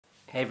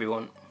Hey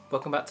everyone,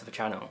 welcome back to the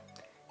channel.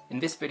 In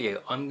this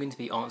video I'm going to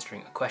be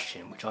answering a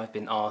question which I've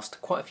been asked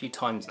quite a few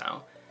times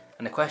now,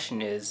 and the question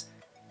is,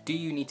 do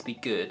you need to be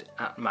good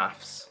at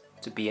maths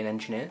to be an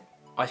engineer?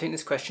 I think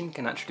this question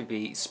can actually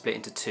be split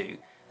into two.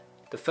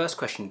 The first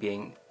question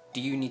being,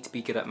 do you need to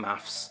be good at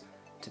maths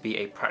to be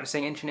a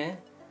practicing engineer?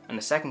 And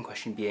the second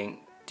question being,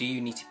 do you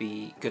need to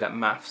be good at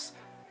maths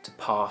to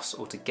pass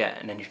or to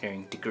get an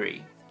engineering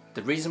degree?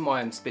 The reason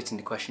why I'm splitting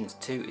the question into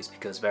two is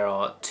because there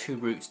are two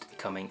routes to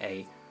becoming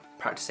a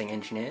practicing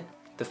engineer.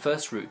 The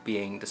first route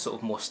being the sort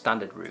of more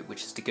standard route,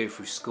 which is to go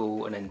through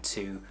school and then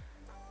to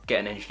get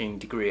an engineering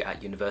degree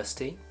at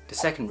university. The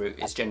second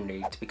route is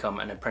generally to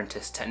become an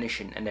apprentice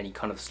technician, and then you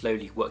kind of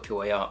slowly work your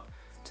way up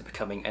to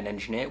becoming an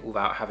engineer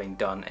without having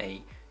done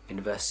a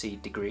university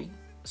degree.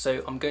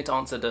 So I'm going to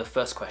answer the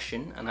first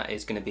question, and that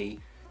is going to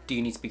be, do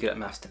you need to be good at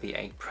maths to be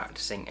a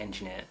practicing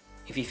engineer?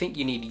 If you think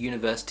you need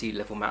university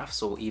level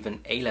maths or even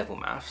A-level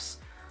maths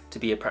to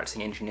be a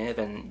practicing engineer,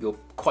 then you're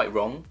quite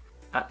wrong.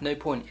 At no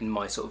point in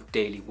my sort of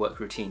daily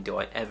work routine do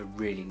I ever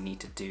really need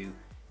to do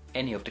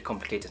any of the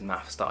complicated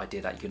maths that I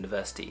did at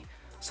university,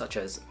 such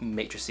as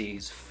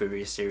matrices,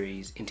 Fourier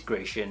series,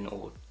 integration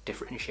or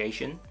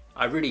differentiation.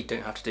 I really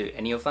don't have to do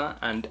any of that,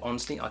 and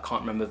honestly I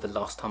can't remember the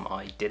last time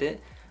I did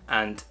it,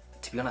 and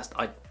to be honest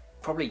I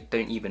probably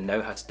don't even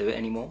know how to do it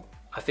anymore.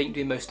 I think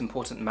the most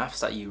important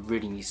maths that you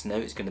really need to know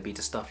is going to be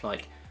the stuff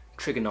like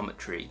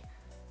trigonometry,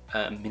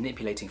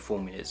 manipulating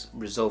formulas,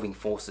 resolving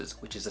forces,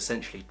 which is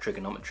essentially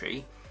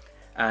trigonometry,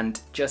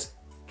 and just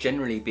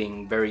generally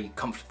being very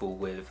comfortable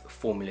with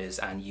formulas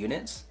and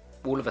units.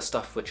 All of the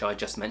stuff which I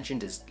just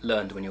mentioned is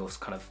learned when you're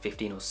kind of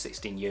 15 or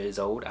 16 years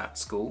old at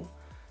school,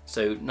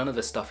 so none of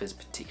the stuff is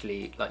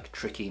particularly like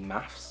tricky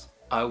maths.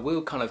 I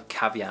will kind of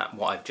caveat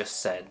what I've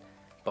just said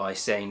by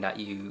saying that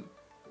you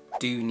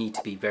do need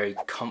to be very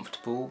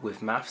comfortable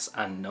with maths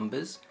and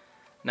numbers.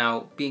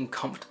 Now, being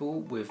comfortable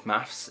with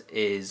maths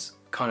is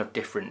kind of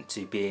different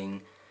to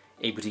being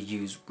able to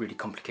use really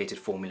complicated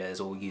formulas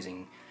or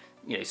using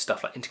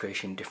stuff like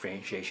integration,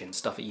 differentiation,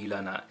 stuff that you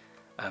learn at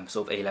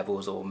sort of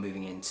A-levels or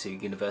moving into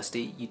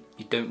university.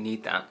 You don't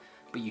need that,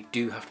 but you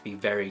do have to be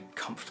very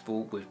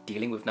comfortable with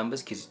dealing with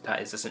numbers, because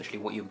that is essentially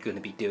what you're going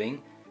to be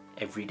doing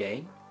every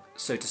day.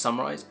 So to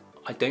summarise,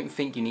 I don't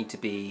think you need to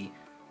be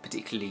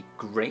particularly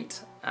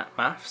great at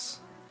maths,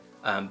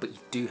 but you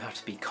do have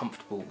to be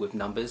comfortable with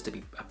numbers to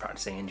be a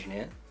practicing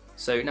engineer.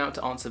 So now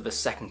to answer the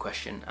second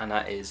question, and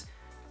that is,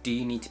 do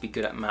you need to be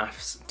good at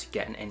maths to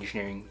get an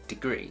engineering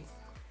degree?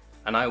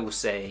 And I will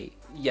say,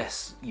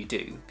 yes, you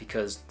do,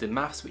 because the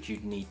maths which you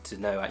need to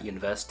know at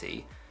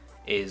university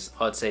is,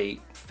 I'd say,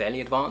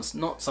 fairly advanced,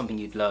 not something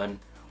you'd learn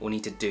or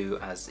need to do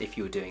as if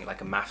you were doing like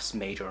a maths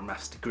major or a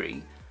maths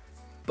degree,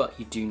 but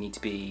you do need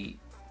to be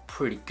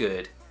pretty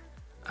good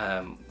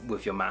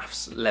with your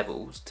maths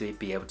levels to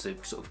be able to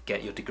sort of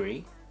get your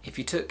degree. If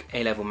you took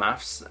A-level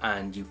maths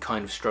and you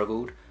kind of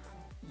struggled,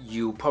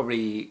 you'll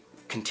probably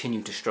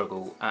continue to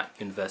struggle at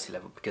university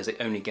level because it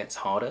only gets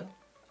harder.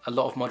 A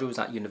lot of modules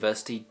at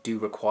university do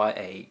require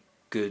a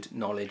good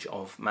knowledge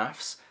of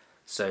maths,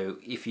 so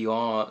if you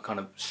are kind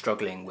of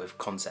struggling with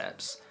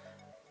concepts,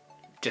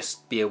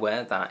 just be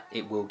aware that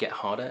it will get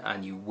harder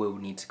and you will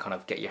need to kind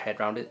of get your head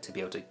around it to be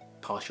able to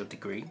pass your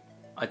degree.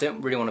 I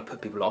don't really want to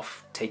put people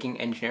off taking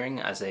engineering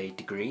as a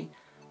degree,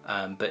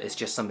 but it's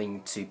just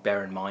something to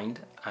bear in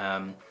mind.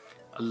 A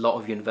lot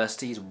of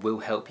universities will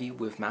help you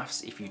with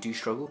maths if you do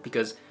struggle,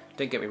 because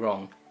don't get me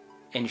wrong,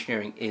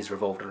 engineering is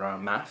revolved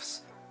around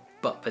maths,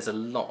 but there's a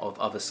lot of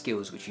other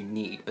skills which you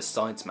need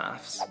besides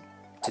maths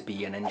to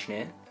be an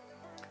engineer.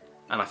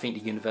 And I think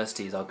the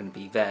universities are going to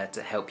be there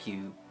to help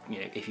you,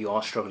 if you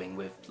are struggling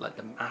with like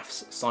the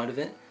maths side of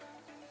it,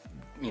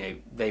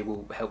 they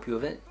will help you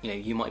with it.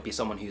 You might be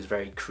someone who's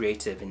very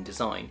creative in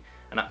design,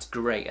 and that's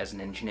great as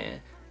an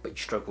engineer, but you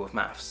struggle with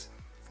maths.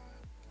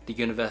 The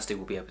university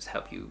will be able to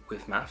help you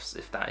with maths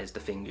if that is the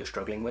thing you're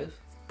struggling with.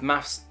 The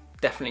maths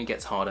definitely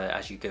gets harder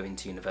as you go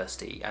into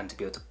university, and to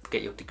be able to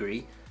get your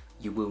degree,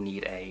 you will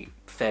need a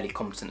fairly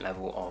competent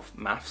level of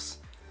maths.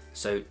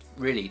 So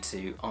really,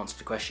 to answer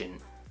the question,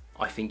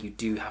 I think you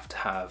do have to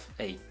have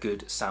a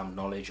good sound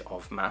knowledge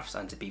of maths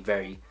and to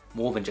be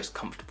more than just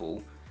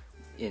comfortable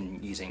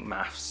in using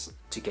maths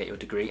to get your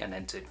degree and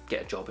then to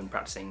get a job in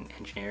practicing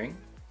engineering.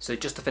 So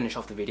just to finish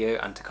off the video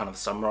and to kind of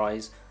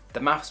summarise,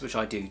 the maths which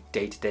I do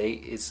day to day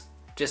is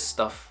just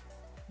stuff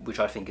which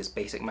I think is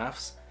basic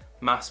maths.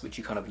 Maths which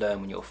you kind of learn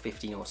when you're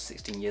 15 or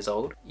 16 years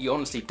old. You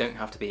honestly don't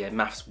have to be a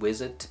maths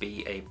wizard to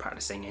be a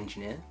practicing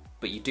engineer,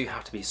 but you do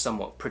have to be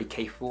somewhat pretty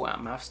capable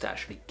at maths to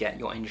actually get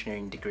your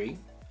engineering degree.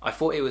 I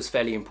thought it was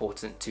fairly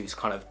important to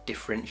kind of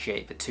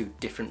differentiate the two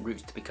different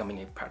routes to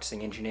becoming a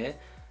practicing engineer,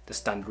 the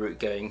standard route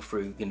going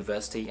through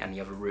university and the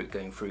other route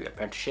going through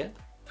apprenticeship.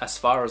 As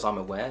far as I'm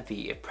aware,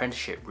 the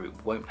apprenticeship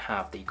route won't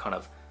have the kind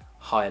of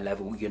higher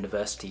level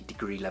university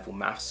degree level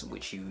maths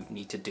which you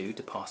need to do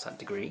to pass that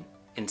degree.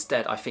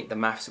 Instead, I think the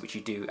maths which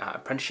you do at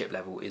apprenticeship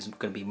level is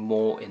going to be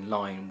more in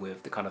line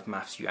with the kind of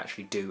maths you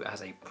actually do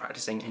as a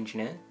practicing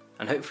engineer.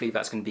 And hopefully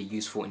that's going to be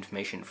useful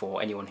information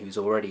for anyone who's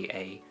already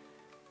a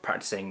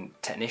practicing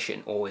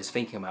technician or is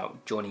thinking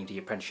about joining the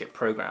apprenticeship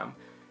program,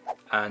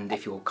 and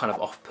if you're kind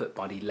of off put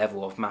by the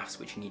level of maths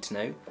which you need to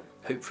know,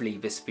 hopefully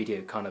this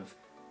video kind of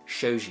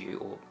shows you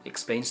or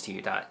explains to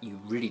you that you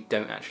really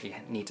don't actually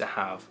need to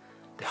have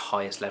the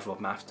highest level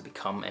of maths to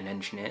become an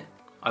engineer.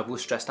 I will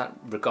stress that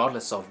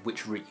regardless of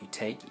which route you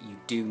take, you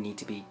do need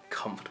to be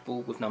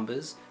comfortable with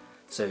numbers.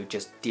 So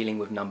just dealing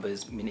with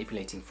numbers,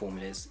 manipulating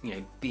formulas,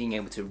 being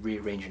able to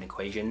rearrange an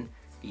equation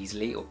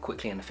easily or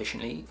quickly and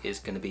efficiently is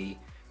going to be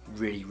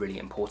really, really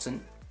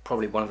important.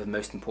 Probably one of the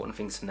most important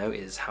things to know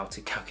is how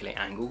to calculate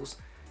angles,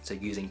 so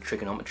using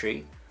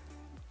trigonometry.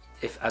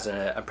 If as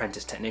an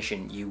apprentice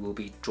technician you will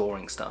be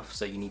drawing stuff,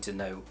 so you need to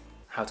know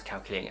how to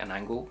calculate an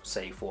angle,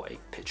 say for a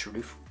pitched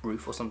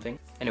roof or something.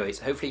 Anyways,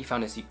 hopefully you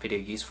found this video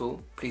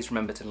useful. Please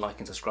remember to like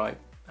and subscribe,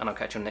 and I'll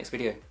catch you on the next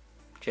video.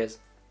 Cheers.